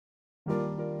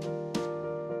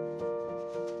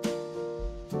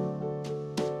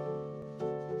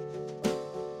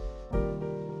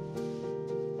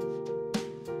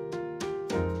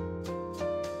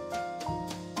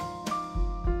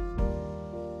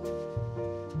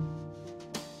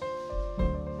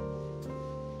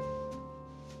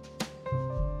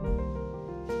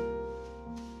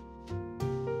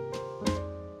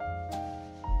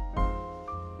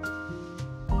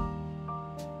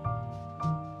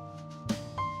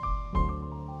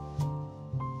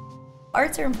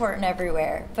Arts are important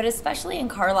everywhere, but especially in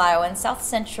Carlisle and South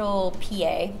Central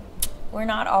PA, we're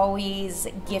not always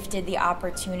gifted the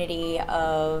opportunity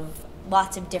of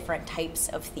lots of different types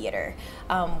of theater.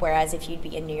 Whereas if you'd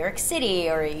be in New York City,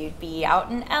 or you'd be out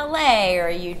in LA, or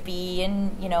you'd be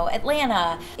in,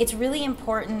 Atlanta, it's really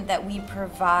important that we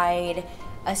provide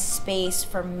a space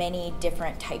for many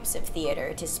different types of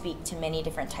theater to speak to many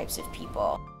different types of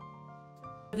people.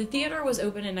 The theater was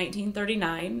opened in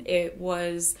 1939. It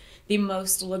was the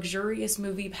most luxurious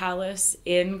movie palace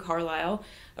in Carlisle.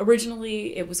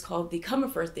 Originally, it was called the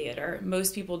Comerford Theater.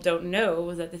 Most people don't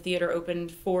know that the theater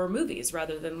opened for movies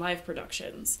rather than live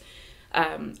productions.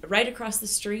 Right across the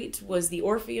street was the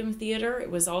Orpheum Theater. It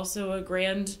was also a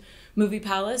grand movie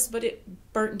palace, but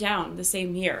it burnt down the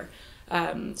same year.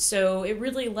 So it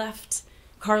really left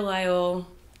Carlisle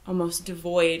almost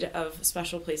devoid of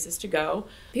special places to go.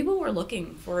 People were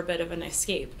looking for a bit of an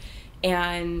escape,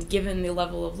 and given the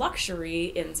level of luxury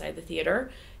inside the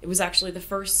theater, it was actually the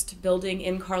first building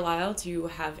in Carlisle to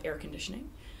have air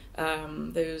conditioning.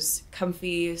 Those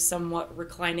comfy, somewhat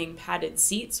reclining padded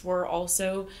seats were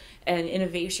also an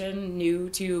innovation new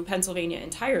to Pennsylvania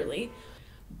entirely.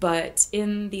 But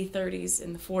in the 30s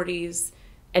and the 40s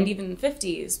and even the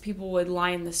 50s, people would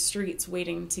line the streets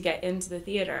waiting to get into the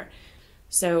theater.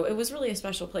 So it was really a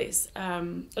special place.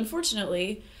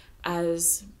 Unfortunately,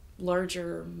 as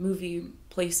larger movie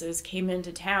places came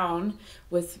into town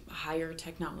with higher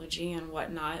technology and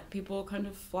whatnot, people kind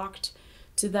of flocked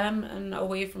to them and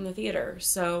away from the theater.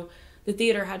 So the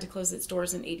theater had to close its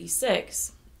doors in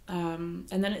 '86, and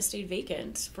then it stayed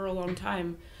vacant for a long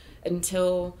time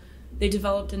until they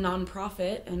developed a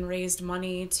nonprofit and raised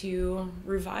money to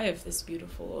revive this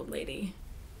beautiful old lady.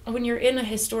 When you're in a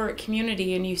historic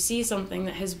community and you see something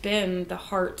that has been the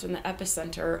heart and the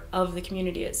epicenter of the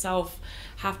community itself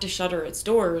have to shutter its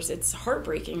doors, it's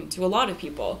heartbreaking to a lot of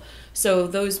people. So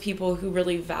those people who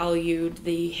really valued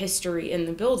the history in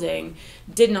the building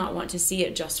did not want to see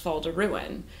it just fall to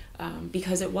ruin,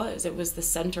 because it was the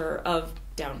center of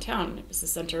downtown. It was the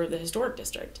center of the historic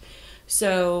district.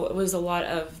 So it was a lot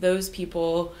of those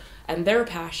people and their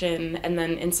passion, and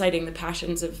then inciting the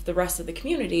passions of the rest of the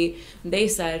community. They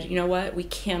said, you know what, we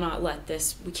can't let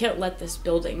this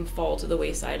building fall to the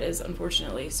wayside, as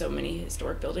unfortunately so many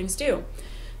historic buildings do.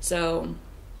 So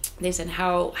they said,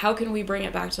 how can we bring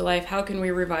it back to life? How can we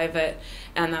revive it?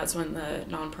 And that's when the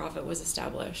nonprofit was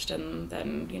established, and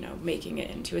then, making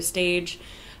it into a stage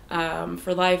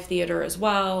for live theater as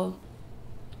well.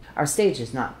 Our stage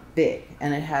is not big,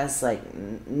 and it has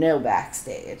no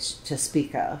backstage to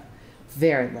speak of,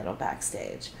 very little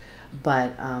backstage.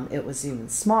 But it was even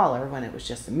smaller when it was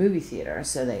just a movie theater,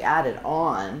 so they added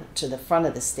on to the front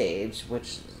of the stage,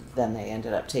 which then they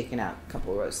ended up taking out a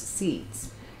couple rows of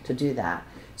seats to do that,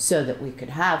 so that we could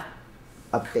have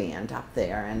a band up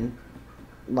there and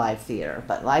live theater.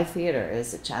 But live theater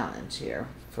is a challenge here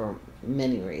for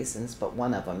many reasons, but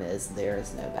one of them is there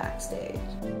is no backstage.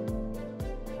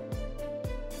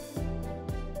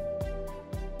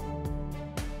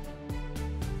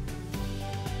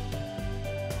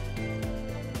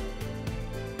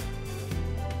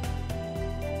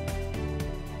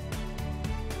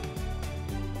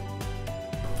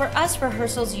 For us,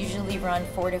 rehearsals usually run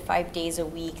 4 to 5 days a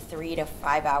week, 3 to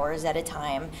 5 hours at a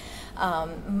time.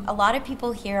 A lot of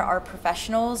people here are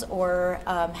professionals or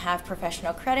have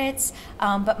professional credits,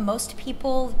 but most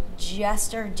people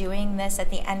just are doing this at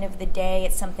the end of the day.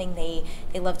 It's something they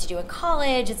love to do in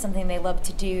college. It's something they love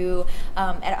to do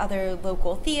at other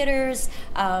local theaters.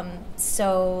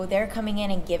 So they're coming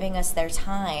in and giving us their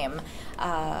time.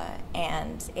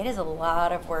 And it is a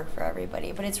lot of work for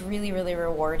everybody, but it's really, really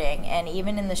rewarding. And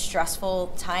even in the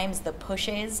stressful times, the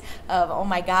pushes of, oh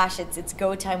my gosh, it's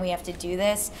go time, we have to do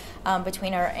this,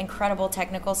 between our incredible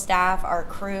technical staff, our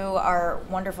crew, our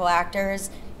wonderful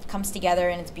actors, comes together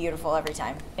and it's beautiful every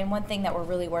time. And one thing that we're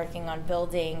really working on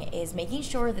building is making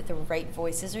sure that the right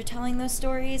voices are telling those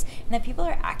stories and that people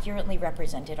are accurately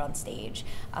represented on stage.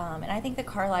 And I think the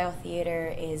Carlisle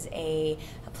Theatre is a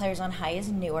Players on High is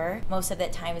newer. Most of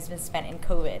that time has been spent in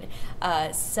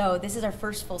COVID. So this is our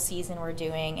first full season we're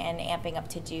doing and amping up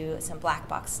to do some black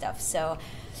box stuff. So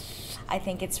I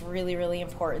think it's really, really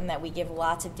important that we give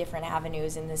lots of different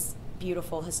avenues in this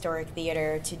beautiful historic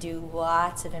theater to do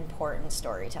lots of important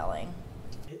storytelling.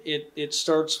 It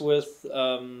starts with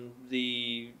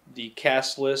the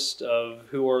cast list of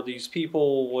who are these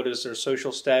people, what is their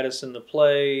social status in the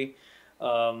play,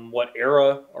 what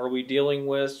era are we dealing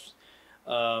with,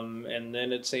 and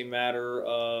then it's a matter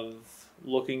of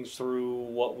looking through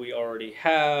what we already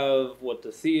have, what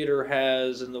the theater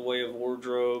has in the way of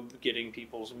wardrobe, getting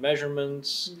people's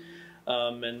measurements,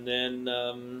 and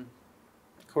then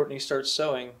Courtney starts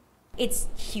sewing. It's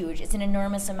huge. It's an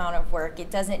enormous amount of work.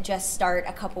 It doesn't just start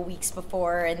a couple weeks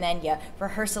before and then you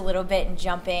rehearse a little bit and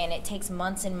jump in. It takes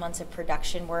months and months of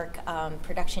production work.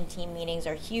 Production team meetings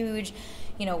are huge.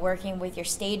 You know, working with your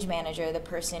stage manager, the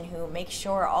person who makes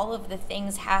sure all of the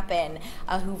things happen,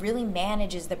 who really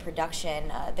manages the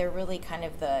production. They're really kind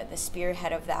of the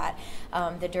spearhead of that.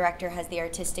 The director has the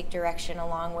artistic direction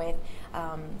along with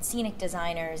scenic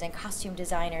designers and costume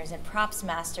designers and props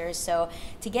masters. So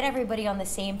to get everybody on the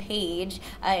same page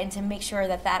and to make sure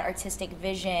that that artistic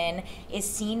vision is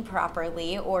seen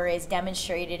properly or is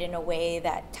demonstrated in a way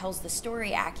that tells the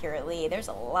story accurately, there's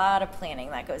a lot of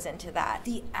planning that goes into that.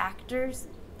 The actors,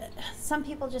 some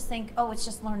people just think, oh, it's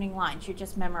just learning lines, you're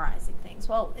just memorizing things.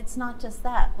 Well, it's not just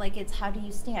that. Like, it's how do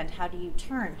you stand, how do you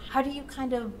turn, how do you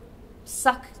kind of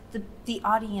suck the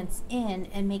audience in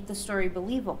and make the story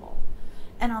believable.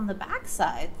 And on the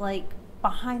backside, like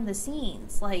behind the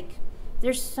scenes, like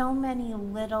there's so many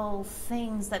little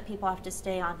things that people have to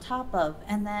stay on top of.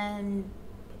 And then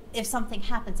if something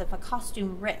happens, if a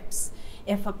costume rips,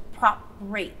 if a prop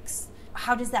breaks,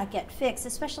 how does that get fixed,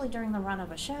 especially during the run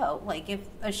of a show? Like if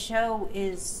a show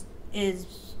is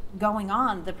going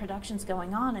on, the production's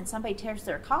going on, and somebody tears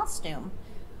their costume,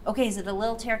 okay, is it a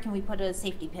little tear? Can we put a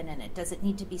safety pin in it? Does it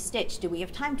need to be stitched? Do we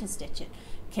have time to stitch it?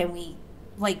 Can we,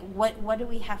 like, what do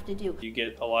we have to do? You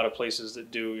get a lot of places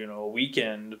that do, you know, a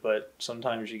weekend, but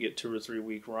sometimes you get 2 or 3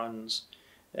 week runs,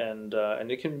 and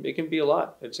it can be a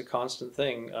lot. It's a constant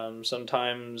thing.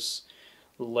 Sometimes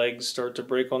legs start to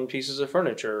break on pieces of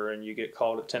furniture, and you get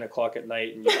called at 10 o'clock at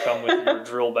night, and you come with your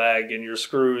drill bag and your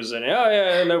screws, and oh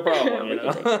yeah, no problem, you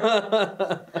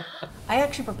know. I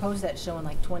actually proposed that show in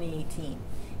like 2018.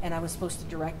 And I was supposed to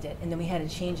direct it, and then we had a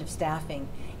change of staffing,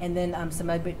 and then some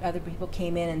other people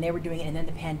came in and they were doing it, and then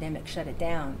the pandemic shut it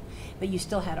down. But you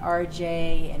still had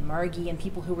RJ and Margie and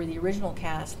people who were the original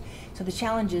cast. So the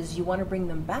challenge is you want to bring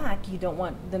them back. You don't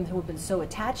want them who have been so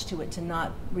attached to it to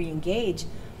not re-engage,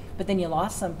 but then you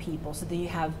lost some people, so then you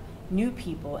have new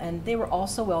people, and they were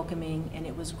also welcoming, and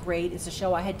it was great. It's a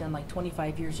show I had done like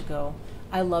 25 years ago.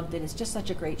 I loved it. It's just such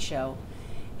a great show,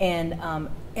 and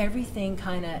everything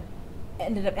kind of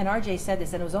ended up, and RJ said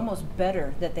this, and it was almost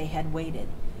better that they had waited,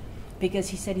 because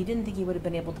he said he didn't think he would have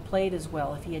been able to play it as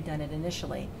well if he had done it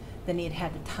initially. Then he had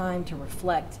had the time to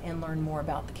reflect and learn more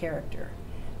about the character.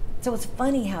 So it's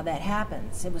funny how that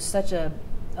happens. It was such a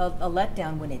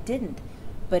letdown when it didn't,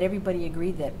 but everybody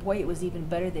agreed that, boy, it was even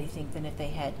better, they think, than if they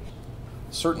had.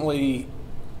 Certainly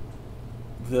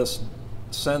this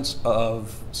sense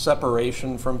of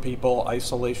separation from people,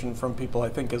 isolation from people, I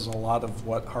think is a lot of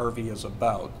what Harvey is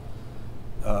about.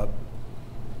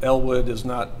 Elwood is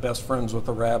not best friends with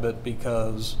a rabbit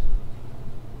because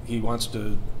he wants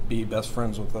to be best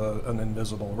friends with an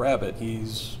invisible rabbit.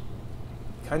 He's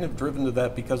kind of driven to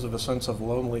that because of a sense of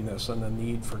loneliness and a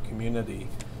need for community.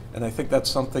 And I think that's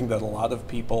something that a lot of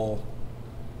people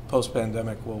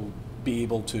post-pandemic will be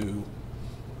able to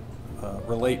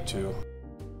relate to.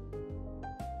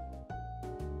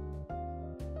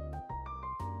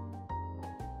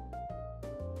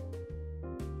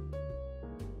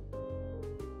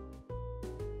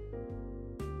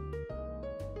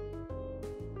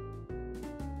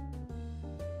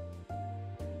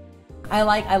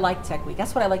 I like Tech Week.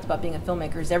 That's what I liked about being a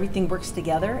filmmaker, is everything works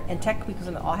together, and Tech Week is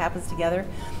when it all happens together.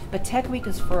 But Tech Week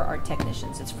is for our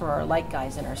technicians. It's for our light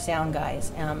guys and our sound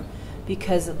guys,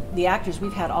 because the actors,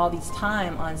 we've had all these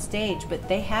time on stage, but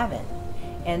they haven't.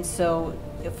 And so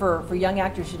for young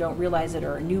actors who don't realize it,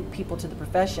 or new people to the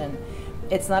profession,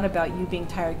 it's not about you being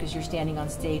tired because you're standing on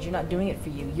stage. You're not doing it for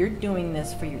you. You're doing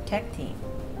this for your tech team.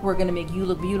 We're going to make you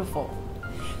look beautiful.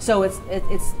 So it's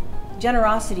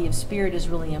generosity of spirit is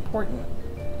really important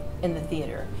in the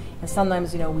theater, and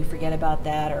sometimes, you know, we forget about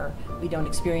that or we don't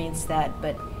experience that,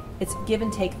 but it's give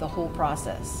and take the whole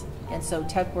process. And so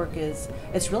tech work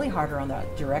it's really harder on the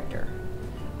director.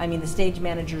 I mean, the stage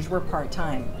managers, we're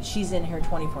part-time. She's in here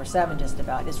 24/7 just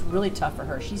about. It's really tough for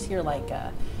her. She's here like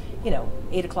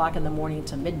 8 o'clock in the morning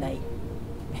to midnight,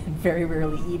 and very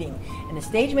rarely eating. And the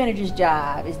stage manager's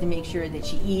job is to make sure that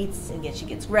she eats and that she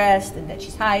gets rest and that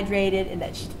she's hydrated and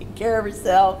that she's taking care of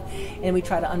herself. And we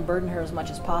try to unburden her as much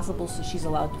as possible so she's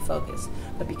allowed to focus.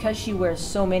 But because she wears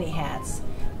so many hats,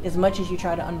 as much as you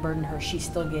try to unburden her, she's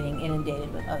still getting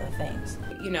inundated with other things.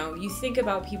 You know, you think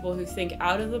about people who think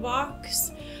out of the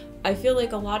box. I feel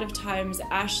like a lot of times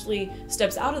Ashley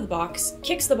steps out of the box,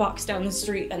 kicks the box down the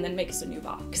street, and then makes a new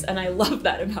box. And I love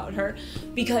that about her,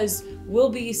 because we'll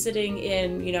be sitting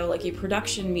in, you know, like a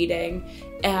production meeting,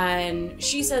 and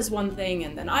she says one thing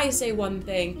and then I say one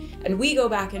thing, and we go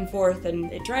back and forth,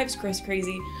 and it drives Chris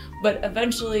crazy. But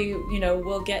eventually, you know,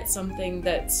 we'll get something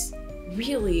that's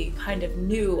really kind of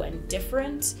new and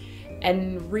different,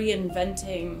 and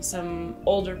reinventing some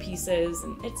older pieces,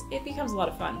 and it becomes a lot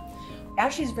of fun.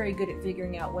 Ashley's very good at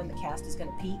figuring out when the cast is going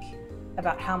to peak,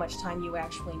 about how much time you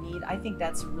actually need. I think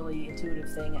that's a really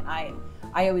intuitive thing, and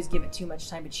I always give it too much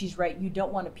time, but she's right. You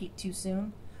don't want to peak too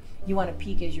soon. You want to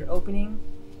peak as you're opening,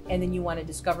 and then you want to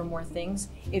discover more things.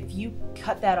 If you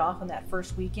cut that off on that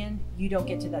first weekend, you don't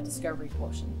get to that discovery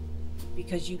portion,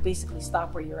 because you basically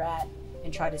stop where you're at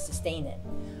and try to sustain it.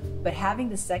 But having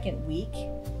the second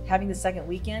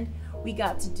weekend, we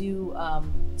got to do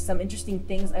some interesting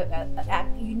things.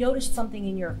 You noticed something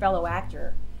in your fellow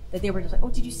actor that they were just like, oh,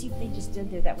 did you see what they just did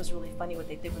there? That was really funny, what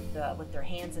they did with their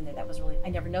hands in there. That was really, I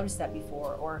never noticed that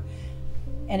before.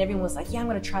 And everyone was like, yeah, I'm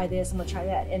gonna try this, I'm gonna try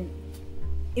that. And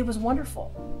it was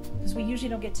wonderful, because we usually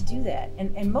don't get to do that.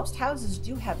 And most houses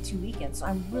do have 2 weekends, so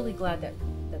I'm really glad that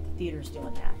the theater's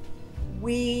doing that.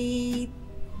 We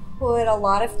put a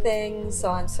lot of things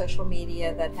on social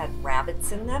media that had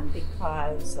rabbits in them,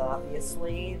 because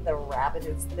obviously the rabbit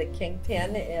is the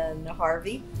kingpin in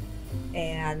Harvey.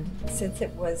 And since it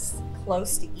was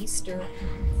close to Easter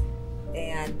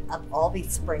and all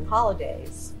these spring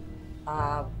holidays,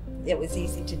 it was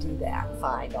easy to do that,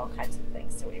 find all kinds of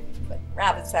things. So we put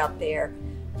rabbits out there.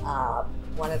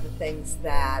 One of the things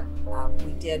that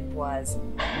we did was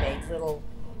made little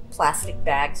plastic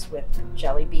bags with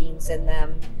jelly beans in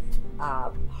them.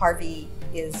 Harvey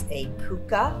is a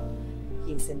puka.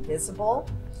 He's invisible.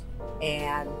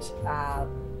 And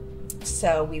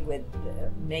so we would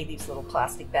make these little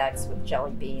plastic bags with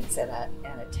jelly beans and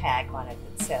a tag on it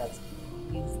that says,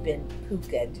 "You've been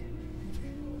puka'd,"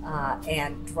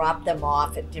 and drop them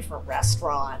off at different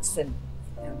restaurants and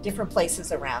different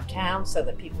places around town, so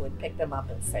that people would pick them up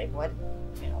and say, what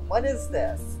is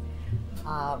this?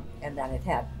 And then it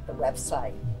had the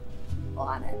website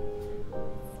on it.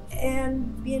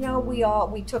 And we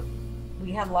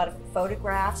had a lot of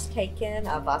photographs taken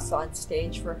of us on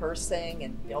stage rehearsing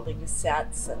and building the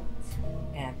sets,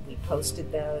 and we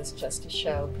posted those just to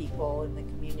show people in the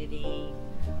community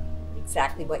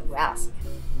exactly what you ask,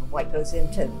 what goes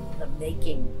into the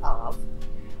making of,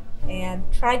 and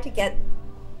tried to get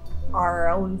our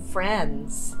own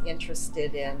friends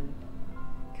interested in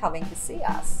coming to see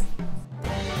us.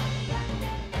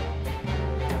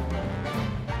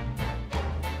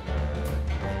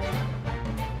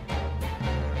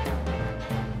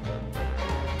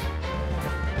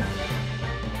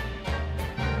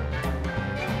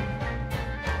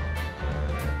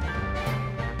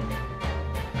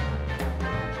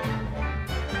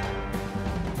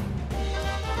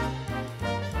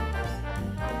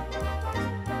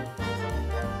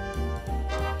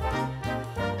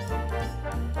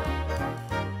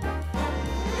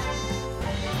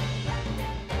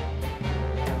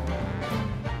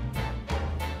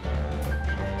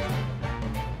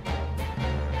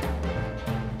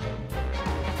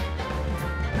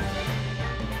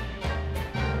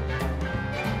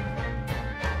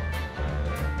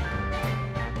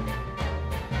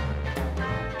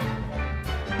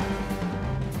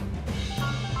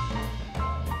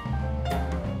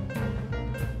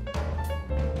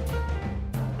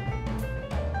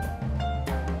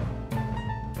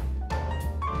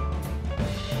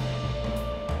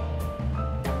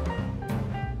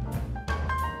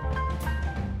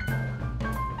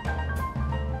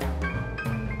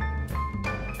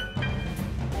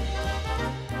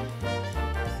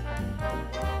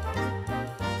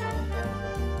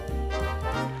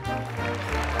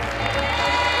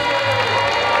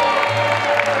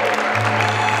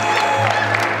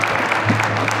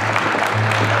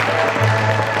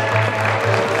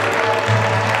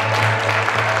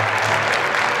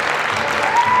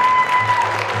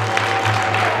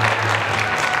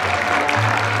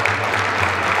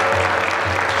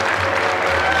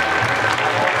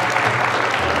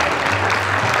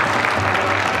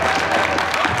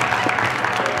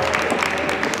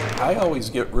 I always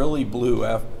get really blue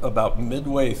about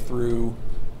midway through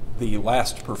the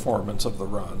last performance of the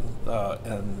run,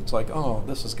 and it's like, oh,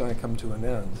 this is going to come to an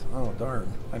end. Oh,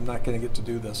 darn, I'm not going to get to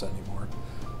do this anymore.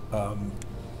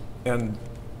 And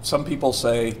some people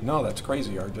say, no, that's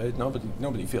crazy, RJ.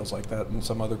 Nobody feels like that. And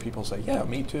some other people say, yeah,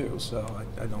 me too. So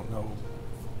I don't know.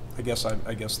 I guess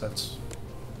that's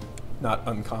not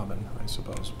uncommon, I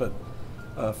suppose. But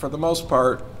for the most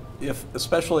part,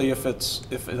 especially if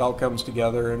it all comes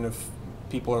together and if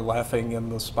people are laughing in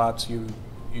the spots you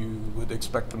would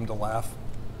expect them to laugh,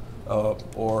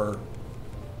 or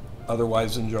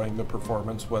otherwise enjoying the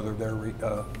performance, whether they're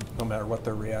no matter what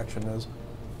their reaction is,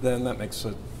 then that makes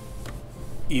it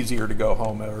easier to go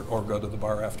home or go to the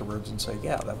bar afterwards and say,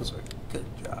 yeah, that was a good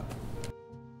job.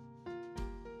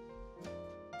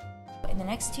 In the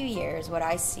next 2 years, what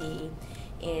I see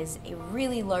is a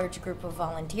really large group of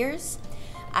volunteers.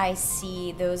 I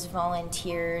see those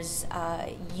volunteers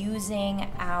using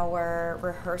our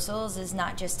rehearsals as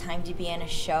not just time to be in a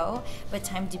show, but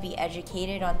time to be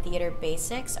educated on theater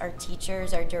basics. Our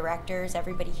teachers, our directors,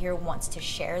 everybody here wants to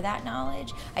share that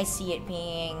knowledge. I see it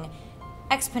being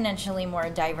exponentially more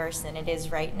diverse than it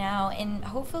is right now, and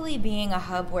hopefully being a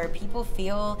hub where people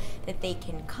feel that they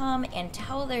can come and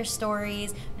tell their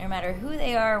stories no matter who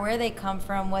they are, where they come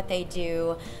from, what they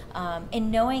do,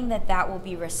 and knowing that that will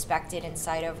be respected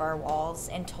inside of our walls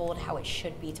and told how it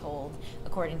should be told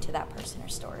according to that person or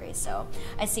story. So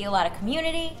I see a lot of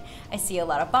community, I see a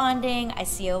lot of bonding, I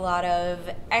see a lot of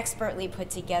expertly put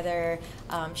together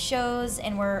shows,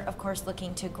 and we're of course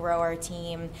looking to grow our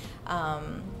team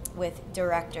with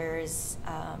directors,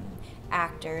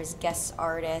 actors, guest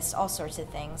artists, all sorts of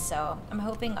things. So I'm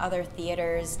hoping other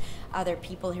theaters, other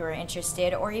people who are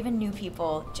interested, or even new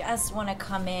people just want to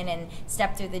come in and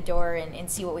step through the door and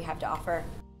see what we have to offer.